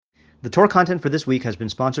The Torah content for this week has been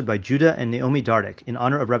sponsored by Judah and Naomi Dardick in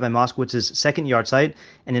honor of Rabbi Moskowitz's second yahrzeit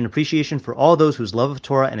and in appreciation for all those whose love of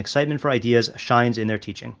Torah and excitement for ideas shines in their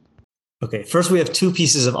teaching. Okay, first we have two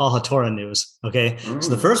pieces of Al HaTorah news. Okay, so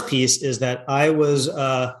the first piece is that I was,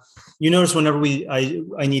 you notice whenever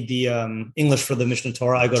I need the English for the Mishnah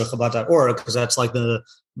Torah, I go to Chabad.org because that's like the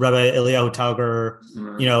Rabbi Eliyahu Tauger,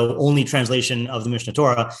 only translation of the Mishnah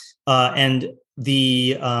Torah, and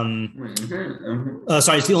the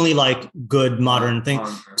it's the only like good modern thing.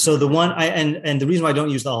 So the one and the reason why I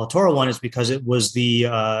don't use the Al Torah one is because it was the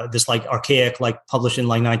this like archaic, like published in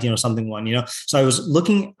like 19 or something one, So I was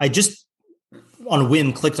looking, I just on a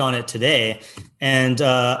whim clicked on it today, and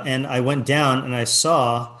I went down and I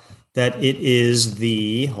saw that it is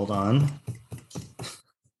the hold on.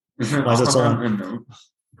 Why is it so long?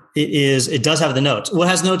 It does have the notes. Well, it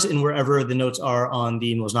has notes in wherever the notes are on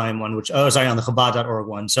the Moznaim one, on the Chabad.org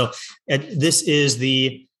one. So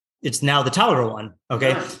it's now the Tower one.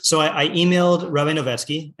 Okay. So I emailed Rabbi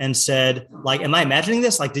Novetsky and said, like, am I imagining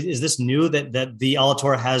this? Like, is this new that the Al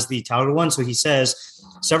Torah has the Tower one? So he says,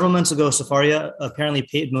 several months ago, Sefaria apparently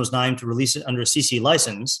paid Moznaim to release it under a CC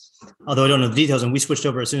license, although I don't know the details. And we switched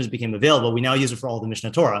over as soon as it became available. We now use it for all the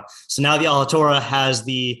Mishnah Torah. So now the Al Torah has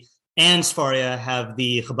and Sefaria have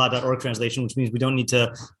the Chabad.org translation, which means we don't need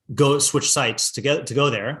to go switch sites to go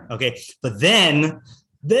there. Okay. But then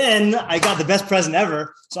I got the best present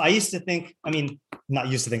ever. So I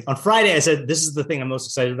on Friday, I said, this is the thing I'm most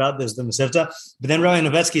excited about. This is the Masifta. But then Rabbi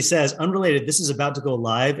Novetsky says, unrelated, this is about to go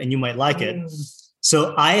live and you might like it.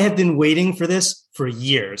 So I have been waiting for this for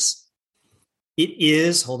years. It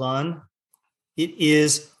is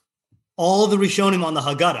all the Rishonim on the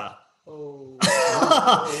Haggadah.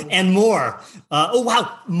 And more.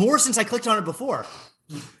 More since I clicked on it before.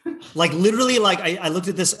 Like literally, like I looked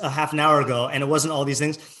at this a half an hour ago, and it wasn't all these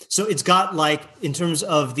things. So it's got like in terms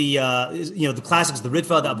of the the classics, the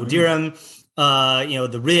Ritva, the Abu Diram,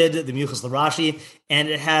 the Rid, the Muchas Larashi, and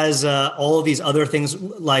it has all of these other things.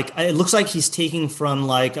 Like it looks like he's taking from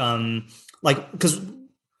because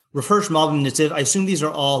Refersh Malbim Nitziv, I assume these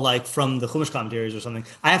are all like from the Chumash commentaries or something.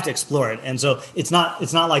 I have to explore it. And so it's not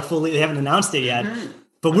like fully, they haven't announced it yet,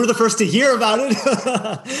 but we're the first to hear about it.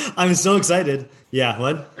 I'm so excited. Yeah,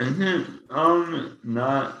 what?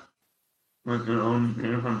 Not like their own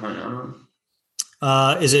uniform.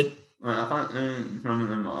 Is it? I thought from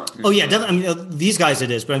them. Oh yeah, definitely. I mean, these guys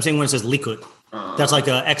it is, but I'm saying when it says Likud, that's like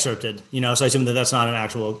excerpted, so I assume that's not an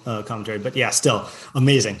actual commentary, but yeah, still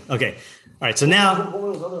amazing. Okay. All right, so now what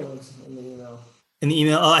were those other ones in the email? In the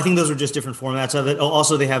email, I think those were just different formats of it. Oh,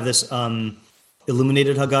 also they have this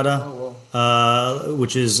illuminated Haggadah,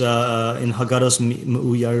 which is in Haggados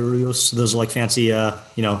Me'uyarios. Those are like fancy,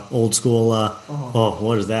 old school.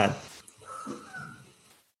 What is that?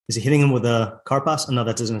 Is he hitting him with a karpas? Oh, no,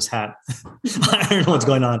 that's in his hat. I don't know what's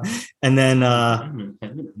going on. And then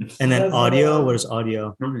audio. What is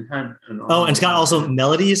audio? Oh, and it's got also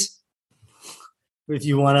melodies. If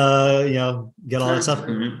you want to, get all that stuff.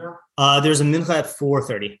 There's a mincha at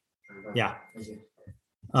 4:30. Yeah.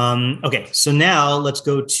 Okay. So now let's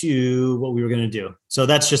go to what we were going to do. So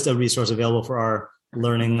that's just a resource available for our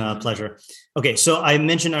learning pleasure. Okay. So I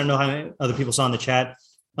mentioned, I don't know how many other people saw in the chat.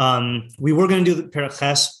 We were going to do the Perek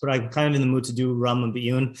Ches, but I'm kind of in the mood to do Ram and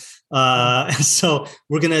Biyun. So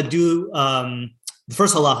we're going to do the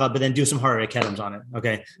first halacha, but then do some Harei Kedems on it.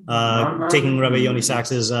 Okay. Taking Rabbi Yoni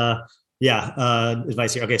Sachs's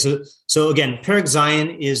advice here. Okay, so again, Perek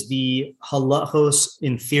Zayin is the halachos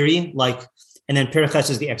in theory, and then Perek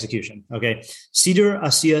Ches is the execution. Okay, Seder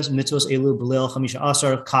Asiyas Mitzvos Elu B'Leil Chamisha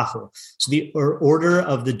Asar Kachu. So the order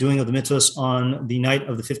of the doing of the mitzvos on the night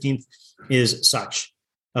of the 15th is such.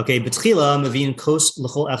 Okay, B'tchila Mavin Kos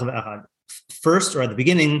L'chol Echad V'Echad. First, or at the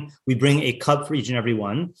beginning, we bring a cup for each and every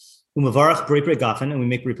one. Umavarach B'rei Gafen, and we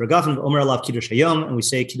make B'rei Gafen. Omer Alav Kiddush Hayom, and we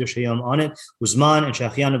say Kiddush Hayom on it. Uzman and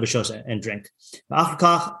Shachianu V'Shose, and drink.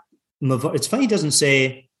 It's funny he doesn't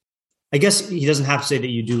say. I guess he doesn't have to say that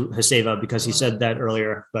you do Haseva because he said that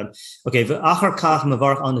earlier. But okay, V'achar Kach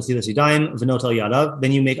Mavarach on Netilas Yadayim V'Notel Yadav.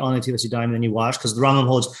 Then you make on Netilas Yadayim, and then you wash, because the Rambam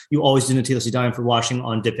holds you always do Netilas Yadayim for washing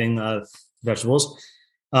on dipping vegetables.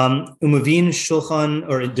 Umavin shulchan,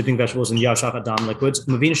 or dipping vegetables in yashach adam liquids.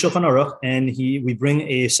 Umavin shulchan aruch, and we bring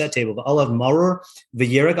a set table. V'alav maror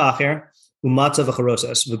v'yerek acher umatza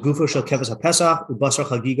v'charoses v'gufo shel keves hapesach ubasar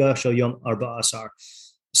chagiga shel yom arba asar.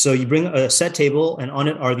 So you bring a set table, and on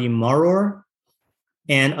it are the maror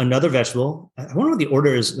and another vegetable. I wonder what the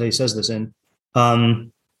order is that he says this in. I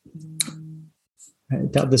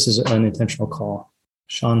doubt this is an intentional call.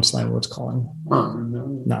 Sean Slimewood's calling. Oh,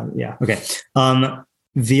 no. Not, yeah. Okay.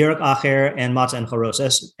 Virak Acher, and Matzah and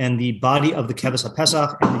Charoses, and the body of the Keves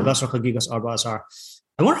HaPesach and the Basar Chagigas Arba Asar.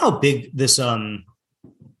 I wonder how big this the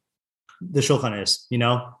shulchan is,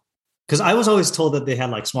 because I was always told that they had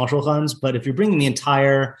like small shulchans, but if you're bringing the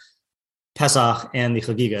entire Pesach and the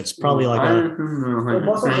Chagiga, it's probably like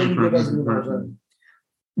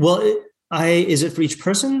is it for each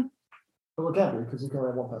person? Well, it can't be because you can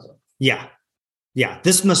only have one Pesach. Yeah.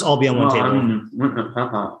 This must all be on one table. I mean,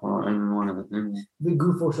 one of the things. The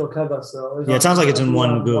gufo shel kebas, though. Yeah, it sounds like it's in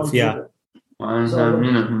one goof. Yeah. Why does that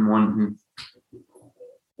mean it's in one?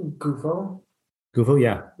 Gufo. Gufo,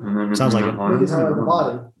 yeah. Sounds like it. Maybe it's like the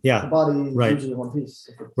body. Yeah. The body is right. usually one piece.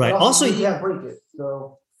 Right. Also, you can't break it.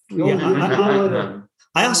 So.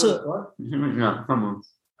 I also. What? Come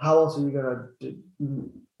How else are you gonna?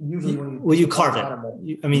 Usually, when you carve it.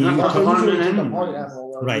 You carve it.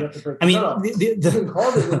 Right. You can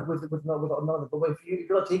carve it with another. But if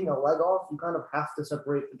you're not taking a leg off, you kind of have to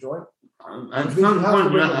separate the joint. At some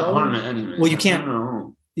point, you're not anyway. Well, you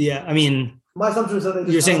can't. Yeah, my assumption is that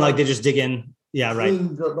you're saying like they just dig in. Yeah, right.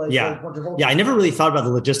 I never really thought about the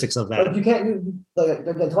logistics of that. But you can't,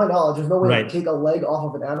 to my knowledge, there's no way to take a leg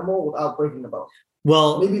off of an animal without breaking the bone.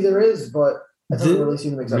 Well, maybe there is, but it doesn't really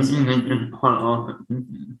seem to make sense. Yeah. But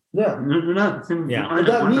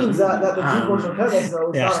that means that the two portion of Keves,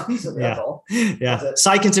 though, is not a piece of it, that's all. Yeah.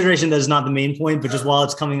 Side consideration that is not the main point, but just while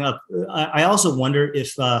it's coming up, I also wonder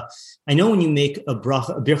if, I know when you make a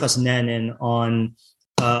birchas nenin on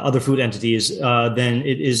other food entities, then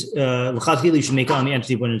it is l'chadchila you should make it on the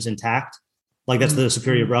entity when it's intact. Like that's the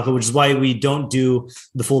superior bracha, which is why we don't do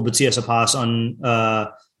the full b'tzias apas on.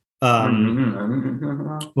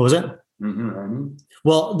 What was it?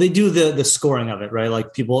 Well, they do the scoring of it, right?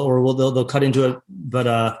 Like people, or they'll cut into it, but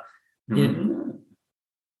I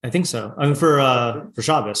think so. For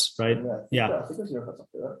Shabbos, right? Yeah.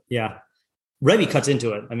 Rebbe cuts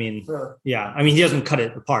into it. He doesn't cut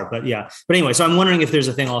it apart, but yeah. But anyway, so I'm wondering if there's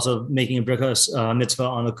a thing also making a brikas mitzvah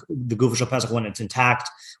on the gufo shel Pesach when it's intact,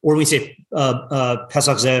 or we say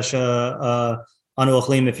Pesach zesh anu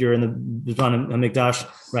ochlim if you're in the Bizman HaMikdash,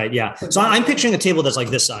 right? Yeah. So I'm picturing a table that's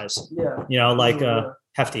like this size. Yeah.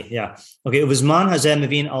 Hefty. Yeah. Okay. It was man hazeh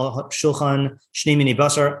mevin al shulchan shnei mini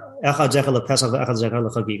basar echad zecher lePesach ve'echad zecher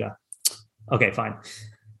leChagiga. Okay, fine.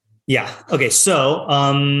 Yeah. Okay. So.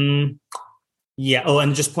 Yeah. Oh,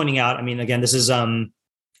 and just pointing out, again, this is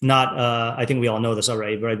not, I think we all know this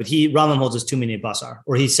already, right? But Rambam holds it's 2 minute basar,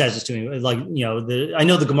 or he says it's 2 minute. Like, I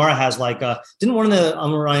know the Gemara has like, didn't one of the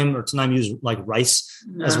Amoraim or Tanaim use like rice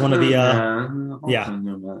as one of the,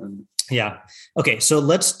 yeah. Okay. So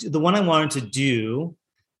the one I wanted to do,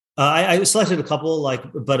 I selected a couple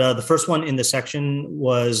but the first one in the section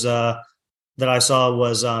was, that I saw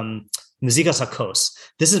was, Mezigas hakos.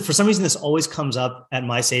 This is, for some reason, this always comes up at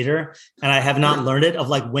my Seder, and I have not learned it of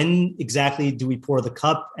like when exactly do we pour the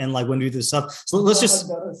cup and like when do we do the stuff. So let's just.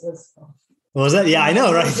 What was that? Yeah, I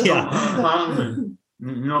know, right? Yeah.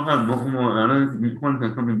 You don't have more each one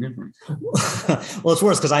says something different. Well, it's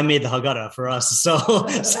worse because I made the Haggadah for us. So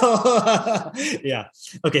yeah.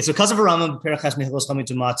 Okay, so Kasav Rambam, Perachas Hilchos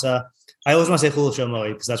Chametz Matzah. I always want to say Chulul Shel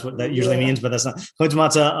Moed because that's what that usually means, but that's not. Chametz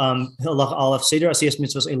Matzah, Hilach Aleph, Seder Asiyas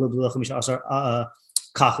Mitzvos Elu B'Lech Mish Asar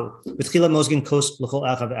Kachu. B'tchila Mozgin Kos L'chol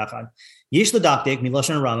Echad Ve'echad. Yesh L'Daktik,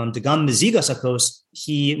 Miloshen Rambam, Degam Mezigas HaKos,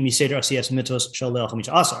 He Miseder Asiyas Mitzvos Shel Le'el Chamish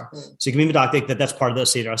Asar. So you can be Medaktik that's part of the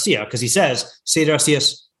Seder Asiyah, because he says Seder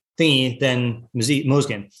Asiyas thingy, then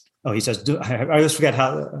Mozgin. Oh, he says, I always forget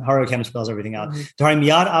how Harakam spells everything out. Tahari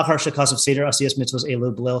miyad achar shekasav seder asiyas mitzvos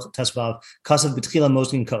elu b'leil tesvav kasav b'tchila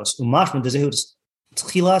mosgin kos umashman dezehu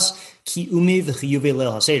tchilas kiyumi v'chiyuve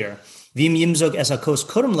leil haseder v'im yimzog es hakos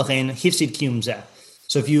kodem lachein hifsid kiyum zeh.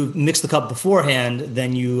 So if you mix the cup beforehand,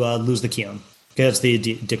 then you lose the kiyum. Okay, that's the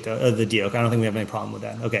diok. I don't think we have any problem with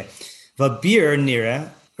that. Okay, v'bir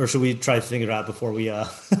nira, or should we try to figure it out before we?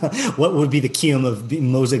 What would be the kiyum of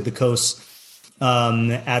mosig the kos?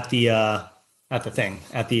 At the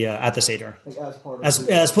Seder,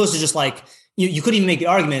 as opposed to just like you could even make the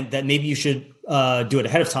argument that maybe you should do it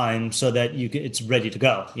ahead of time so that it's ready to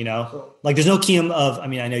go. Like there's no kiyum of. I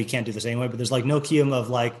know you can't do this anyway, but there's like no kiyum of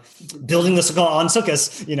like building the sukkah on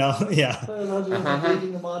sukkahs. Yeah.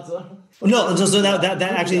 No, so that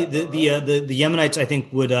actually the Yemenites I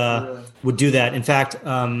think would do that. In fact,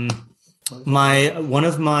 one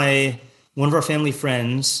of our family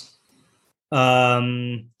friends. Now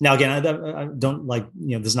again, I don't like,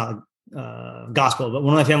 this is not gospel, but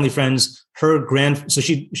one of my family friends, so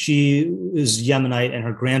she is Yemenite and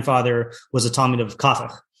her grandfather was a Talmid of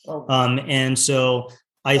Kafach. And so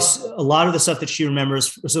a lot of the stuff that she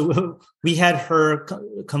remembers, so we had her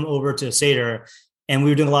come over to Seder and we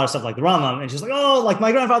were doing a lot of stuff like the Rambam, and she's like, oh, like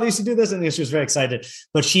my grandfather used to do this, and she was very excited.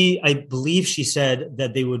 But I believe she said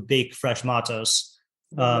that they would bake fresh matzos.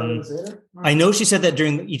 I know she said that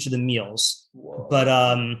during each of the meals, but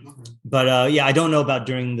yeah, I don't know about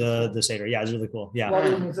during the Seder. Yeah, it's really cool. Yeah,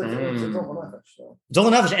 it's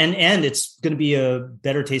all nefesh, and it's going to be a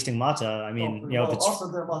better tasting matzah. I mean, if it's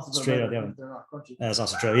straight out the oven. That's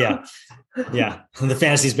also true. Yeah, yeah. The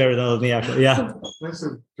fantasy is better than me, actually. Yeah.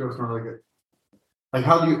 Like,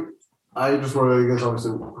 how do you? I just wonder, I guess,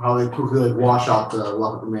 obviously, how they quickly wash out the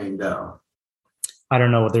remaining dough. I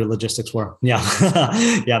don't know what their logistics were. Yeah,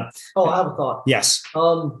 yeah. Oh, I have a thought. Yes.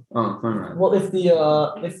 Well, if the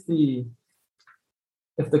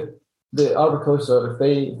Arbacosa, if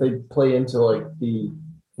they play into like the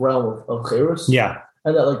realm of Chayrus, yeah,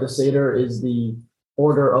 and that like the Seder is the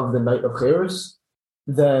order of the night of Chayrus,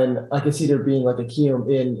 then I can see there being like a Kiyum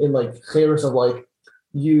in like Chayrus of like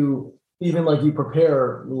you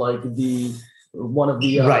prepare like the one of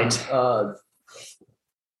the right.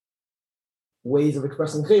 Ways of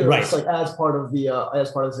expressing Chayrus, right, like as part of the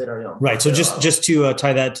Seder Yom. Right. So just to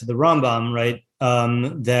tie that to the Rambam, right?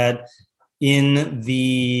 That in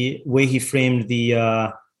the way he framed the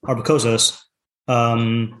Arbakosas,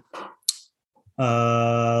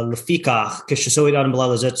 Lefikach keshesoid adam b'leil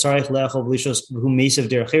hazeh tzarich le'achol b'lishos v'hu meisav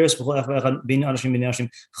derech cheres v'chol echad bin anashim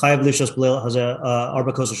chayav b'lishos b'leil hazeh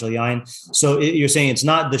Arbakosas shel yain. So you're saying it's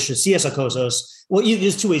not the shasiyas hakosos. Well,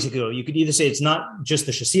 there's two ways to go. You could either say it's not just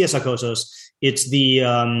the shasiyas hakosos, it's the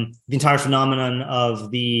entire phenomenon of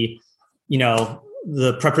the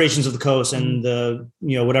preparations of the kos and the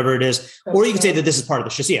whatever it is, or you could say that this is part of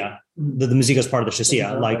the shasiyah, the Mezigas is part of the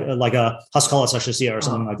shasiyah, like a haskalas shasiyah or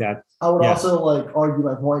something like that. I would also like argue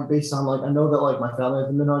my point based on like I know that like my family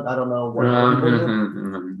has been minhag. I don't know what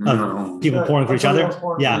people pouring for each other.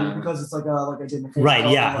 Yeah, because it's like I didn't. Right.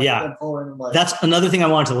 Yeah. Yeah. That's another thing I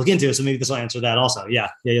wanted to look into. So maybe this will answer that also.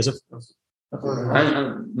 Yeah. Yeah. Yosef. I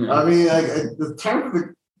mean, like the term of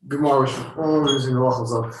the Gemara was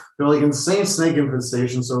they're like insane snake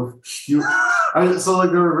infestation. So there are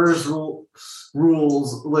various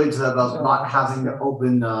rules related to that about not having to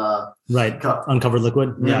open cup. Uncovered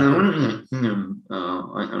liquid. Yeah.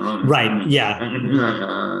 Right. Yeah.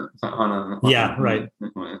 Yeah. Right.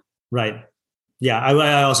 Right. Yeah.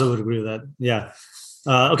 I also would agree with that. Yeah.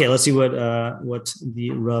 Okay. Let's see what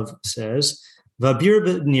the Rav says. Vabir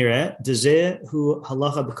b'nire dezeh hu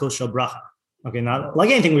halacha b'kosher bracha. Okay, not like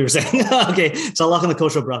anything we were saying. Okay, so halacha in the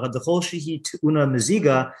kosher bracha. D'chol shehi una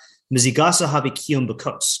mezigasa habi kiyum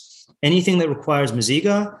b'kos. Anything that requires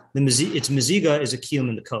meziga, its meziga is a kiyum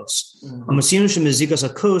in the kos. Amasinu shemezigas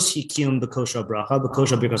hakos hi kiyum b'kosher bracha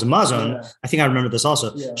b'kosher birkas hamazon. I think I remember this also.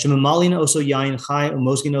 Shemamalin oso yain chai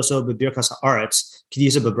umosgin oso b'birkas haaretz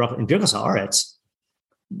k'disa b'bracha in birkas haaretz.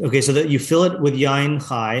 Okay, so that you fill it with yain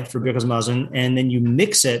chai for birkas hamazon, and then you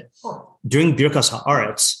mix it during birkas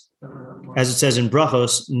haaretz, as it says in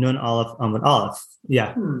brachos nun aleph amud aleph.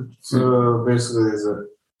 Yeah. So basically,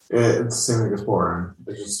 it's the same thing as pouring.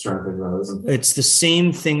 It's just trying to think about it, isn't it? It's the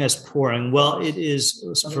same thing as pouring. Well, it is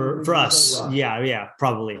for us. Yeah,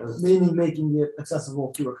 probably. Meaning making it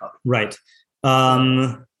accessible to a cup. Right.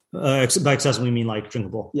 By accessible, we mean like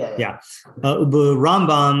drinkable. Yeah.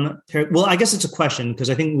 Rambam. Well, I guess it's a question because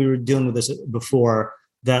I think we were dealing with this before.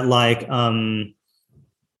 That like,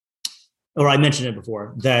 or I mentioned it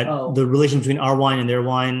before that the relation between our wine and their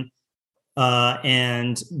wine,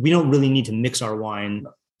 and we don't really need to mix our wine.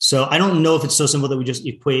 So I don't know if it's so simple that we just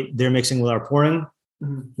equate their mixing with our pouring.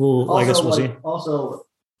 Well, also, I guess we'll see. Also,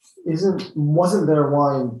 wasn't their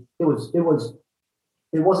wine? It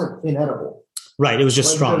wasn't inedible. Right, it was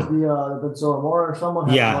just strong. The Zoramor or someone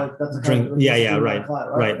had that's a drink.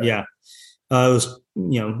 Right. Yeah. It was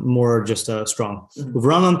more just strong.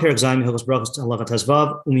 Ramam Perek Zayin Hilchos Brachos Halacha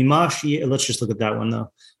Tesvav Umimashi. Let's just look at that one though.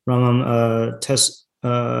 Ramam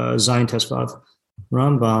Zayin Tesvav.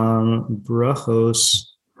 Rambam Brachos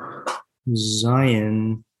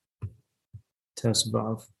Zayin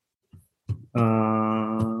Tesvav.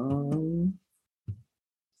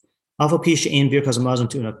 Alpha Pish in Birkas Amazon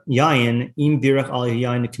to Yain, in Birach al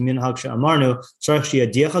Yain, the commun Haksha Amarno,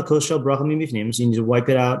 Sarashia Diacha Kosha Bracha Mimifnim. So you need to wipe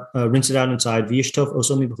it out, rinse it out inside, Vishtof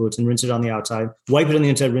Osomi Bhuts, and rinse it on the outside. Wipe it on the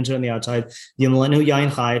inside, rinse it on the outside. Yamalenu Yain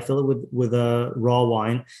Chai, fill it with raw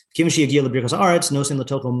wine. Kimshi Agil Birkas Aretz, no sin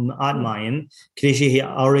Latokom At Mayim, Kadeshi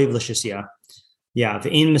Arev Lashisia. Yeah, the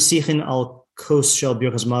in Masichin al Kos Shel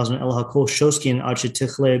Birkas Amazon, El Hakol Shoskin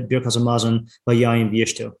Architichle Birkas Amazon, Vayaim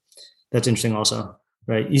Vishto. That's interesting also.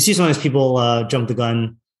 Right. You see sometimes people jump the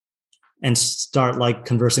gun and start like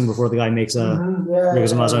conversing before the guy makes a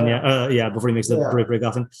before he makes the break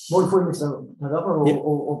often. Before he makes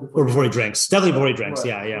or before he drinks. Definitely before he drinks.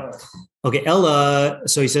 Right. Okay, Ella.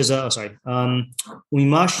 So he says,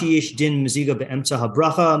 Umimashi din meziga be'emtza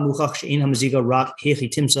habracha muchach she'in hamaziga rak hechi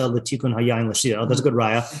timsa letikun hayayin l'shira. Oh, that's a good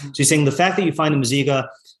raya. So he's saying the fact that you find a meziga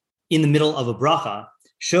in the middle of a bracha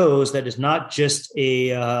shows that it's not just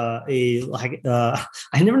I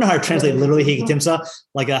never know how to translate literally hechi timsa,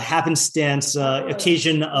 like a happenstance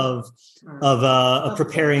occasion of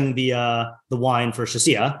preparing the wine for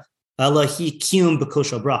shasia. Ella hi kiyum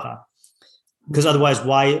b'kosho bracha. Because otherwise,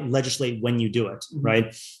 why legislate when you do it,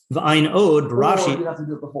 right? V'ayin od barashi, or you have to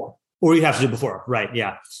do it before. Or you have to do it before, right?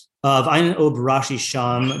 Yeah. V'ayin od barashi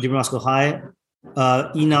sham dibrasko chai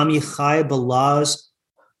inami chai balaz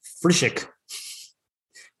frishik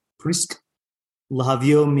prisk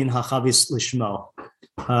lahavio min hachavis lishmo.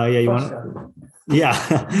 Yeah, you want? Yeah.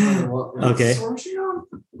 Okay.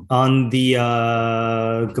 On the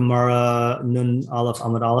Gemara Nun Aleph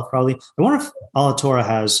Amud Aleph, probably. I wonder if Al Torah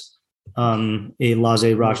has a Laze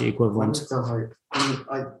Rashi equivalent. Could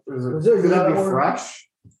that be fresh?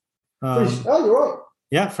 You're right.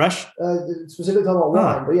 Yeah, fresh. Specifically talking about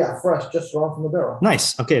wine, but yeah, fresh, just drawn from the barrel.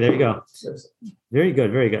 Nice. Okay, there you go. Very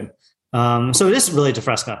good, very good. So it is related to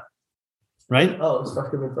Fresca, right? Oh, is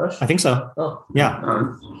Fresca being fresh? I think so. Oh, yeah.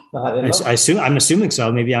 I'm assuming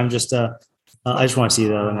so. Maybe I'm just. I just want to see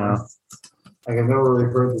that now. Like I've never really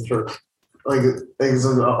heard the church. Like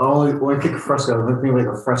only when I kick Fresco, I think like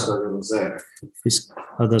a Fresco doesn't say it.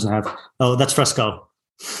 Oh, it doesn't have. Oh, that's Fresco,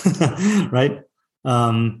 right?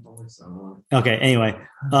 Okay. Anyway,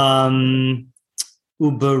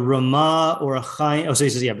 Uberama or a Chaim. Oh, so he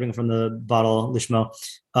says, yeah, bring it from the bottle, Lishmo.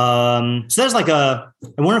 So there's like I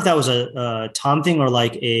wonder if that was a Tom thing or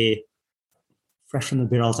like a fresh from the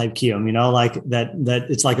barrel type Kiyum, you know, like that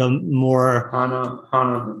it's like a more Hana.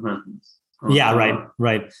 Yeah,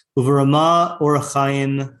 right. Uverama or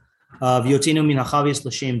Chaim Vyotinu min hachavis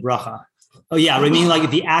l'shem bracha. Oh yeah, I mean like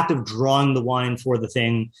the act of drawing the wine for the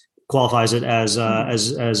thing qualifies it as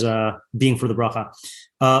being for the bracha.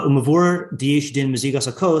 Umavur diyesh din mezigas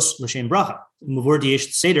akos l'shem bracha. Umavur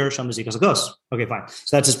diyesh seder sham mezigas akos. Okay, fine.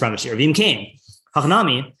 So that's his premise here. Vim came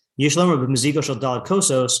hachnami yesh lomer b'meziga shel dalad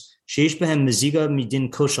kosos sheish behem meziga midin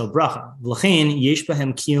kos shel bracha v'lachein yesh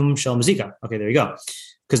behem kiyum shel meziga. Okay, there you go.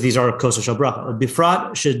 Because these are kosos shel bracha.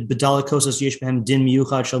 Bifrat should bedalit kosos yesh behem din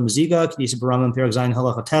miyuchad shel meziga k'disa baramim perek zayin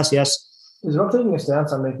halacha tes. Yes. Is Ram taking a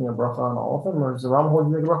stance on making a bracha on all of them, or is the Ram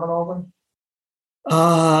holding a bracha on all of them?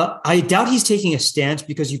 I doubt he's taking a stance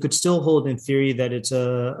because you could still hold in theory that it's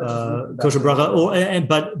a kosher bracha,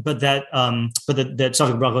 but that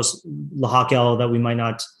safek brachos lahakel that we might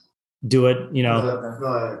not do it. You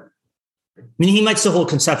know, I mean, he might still hold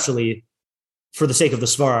conceptually for the sake of the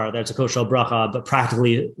svara that it's a kosher bracha, but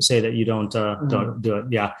practically say that you don't do it.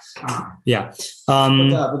 Yeah. But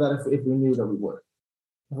that if we knew that we would.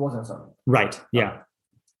 It wasn't something. Right. Yeah.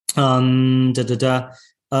 Ubefrat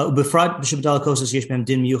b'shebdal kosas yesh behem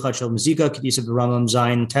din miyuchad shel meziga k'disa b'ramam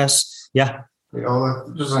zayin tes. Yeah.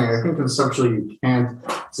 Just saying. I think conceptually you can't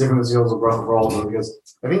say from the seals of bracha for all of them because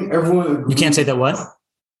I think everyone agrees. You can't say that what?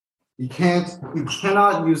 You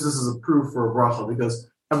cannot use this as a proof for a bracha because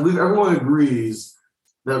I believe everyone agrees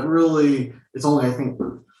that really it's only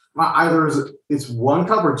either it's 1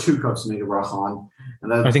 cup or 2 cups to make a bracha on, and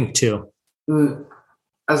that I think 2.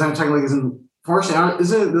 As I'm checking, like, isn't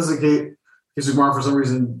this a case? Gemara for some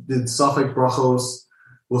reason did safek brachos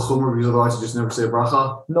l'chumra because otherwise you just never say a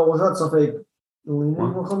bracha. No, was that safek leaning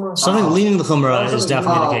l'chumra? Something leaning l'chumra is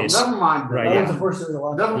definitely the case. Never mind. Right. That Yeah. was the first thing.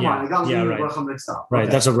 Never mind. I got leaning right. bracha mixed up. Right.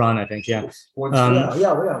 Okay. That's a run, I think. Yeah.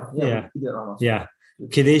 Yeah.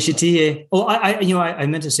 Oh, I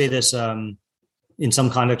meant to say this in some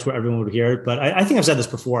context where everyone would hear it, but I think I've said this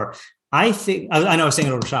before. I know I was saying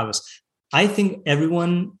it over Shabbos. I think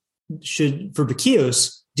everyone should, for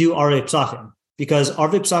Bekios, do Arvei Psachim, because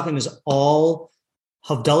Arvei Psachim is all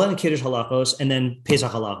Havdalah and Kiddush halachos and then Pesach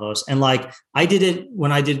halachos. And like I did it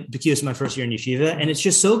when I did Bekios my first year in yeshiva, and it's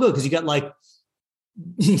just so good because you get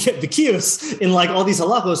Bekios in like all these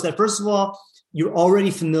halachos that first of all, you're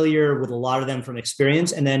already familiar with a lot of them from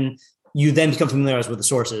experience, and then you become familiarized with the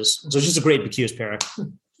sources. So it's just a great Bekios parak.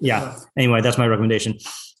 Yeah. Anyway, that's my recommendation.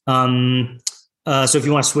 So if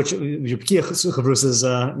you want to switch your chavrusas,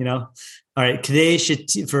 all right, Kadei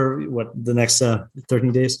for what the next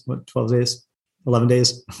 13 days, 12 days, 11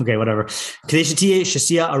 days, okay, whatever. Kadei shetiye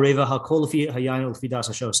shasia areva hakol lefi hayayin lefi das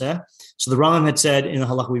hashoseh. So the Rambam had said in the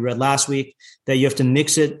halakha we read last week that you have to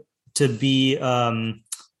mix it to be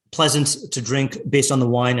pleasant to drink based on the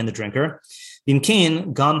wine and the drinker.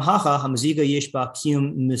 Bimkain gam hacha hamaziga yesh ba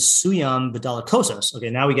kiyum misuyam b'dalakosos.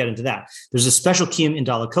 Okay, now we get into that. There's a special kiyum in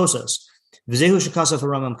dalakosos. V'zehu shekasaf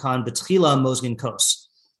Rambam kan betchila mozgin kos.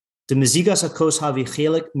 The mezigas hakos havi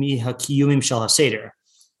chelik mi hakiyumim shel haseder.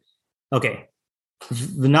 Okay,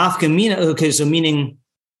 v'nafkamina. Okay, so meaning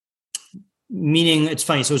it's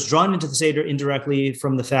funny. So it's drawn into the seder indirectly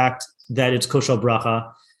from the fact that it's koshal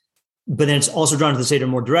bracha, but then it's also drawn to the seder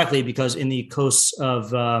more directly because in the kos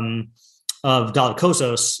of Dalet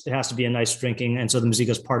Kosos, it has to be a nice drinking, and so the Meziga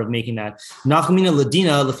is part of making that. Nafkamina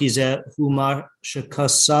ladina lefize huma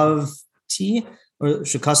shekasavti or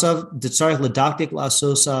shekasav ditzarich ledaktik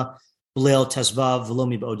lasosa b'leil tesvav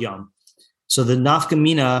v'lomi b'odyam. So the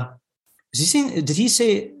nafkamina, is he saying? Did he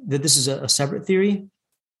say that this is a separate theory?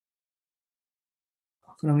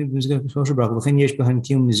 Yeah,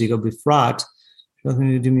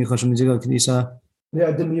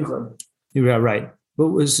 right.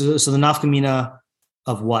 What was so the nafkamina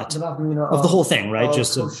of what? The nafkamina of the whole thing, right?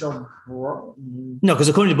 Just no, because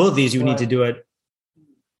according to both of these, you need to do it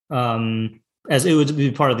as it would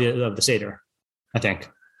be part of the seder, I think.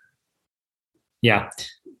 Yeah,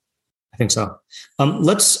 I think so.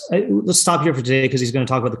 Let's stop here for today because he's going to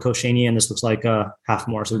talk about the kosheni, and this looks like half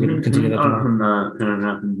more, so we can continue that tomorrow.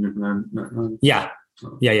 Yeah.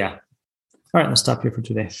 All right, let's stop here for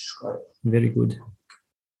today. Very good.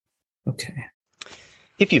 Okay.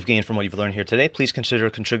 If you've gained from what you've learned here today, please consider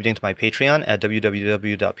contributing to my Patreon at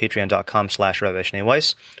www.patreon.com/Rabbi Shnei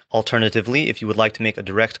Weiss. Alternatively, if you would like to make a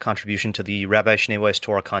direct contribution to the Rabbi Shnei Weiss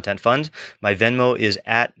Torah Content Fund, my Venmo is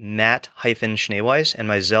at Matt-Shnei Weiss, and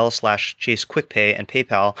my Zelle/Chase QuickPay and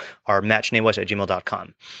PayPal are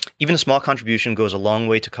mattschneiweiss@gmail.com. Even a small contribution goes a long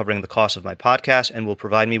way to covering the cost of my podcast and will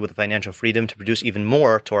provide me with the financial freedom to produce even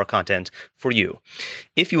more Torah content for you.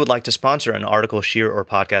 If you would like to sponsor an article, shir, or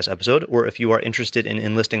podcast episode, or if you are interested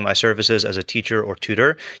in enlisting my services as a teacher or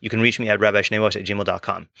tutor, you can reach me at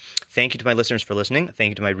rabbischneiweiss@gmail.com. Thank you to my listeners for listening. Thank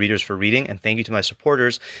you to my readers for reading. And thank you to my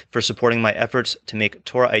supporters for supporting my efforts to make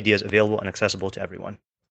Torah ideas available and accessible to everyone.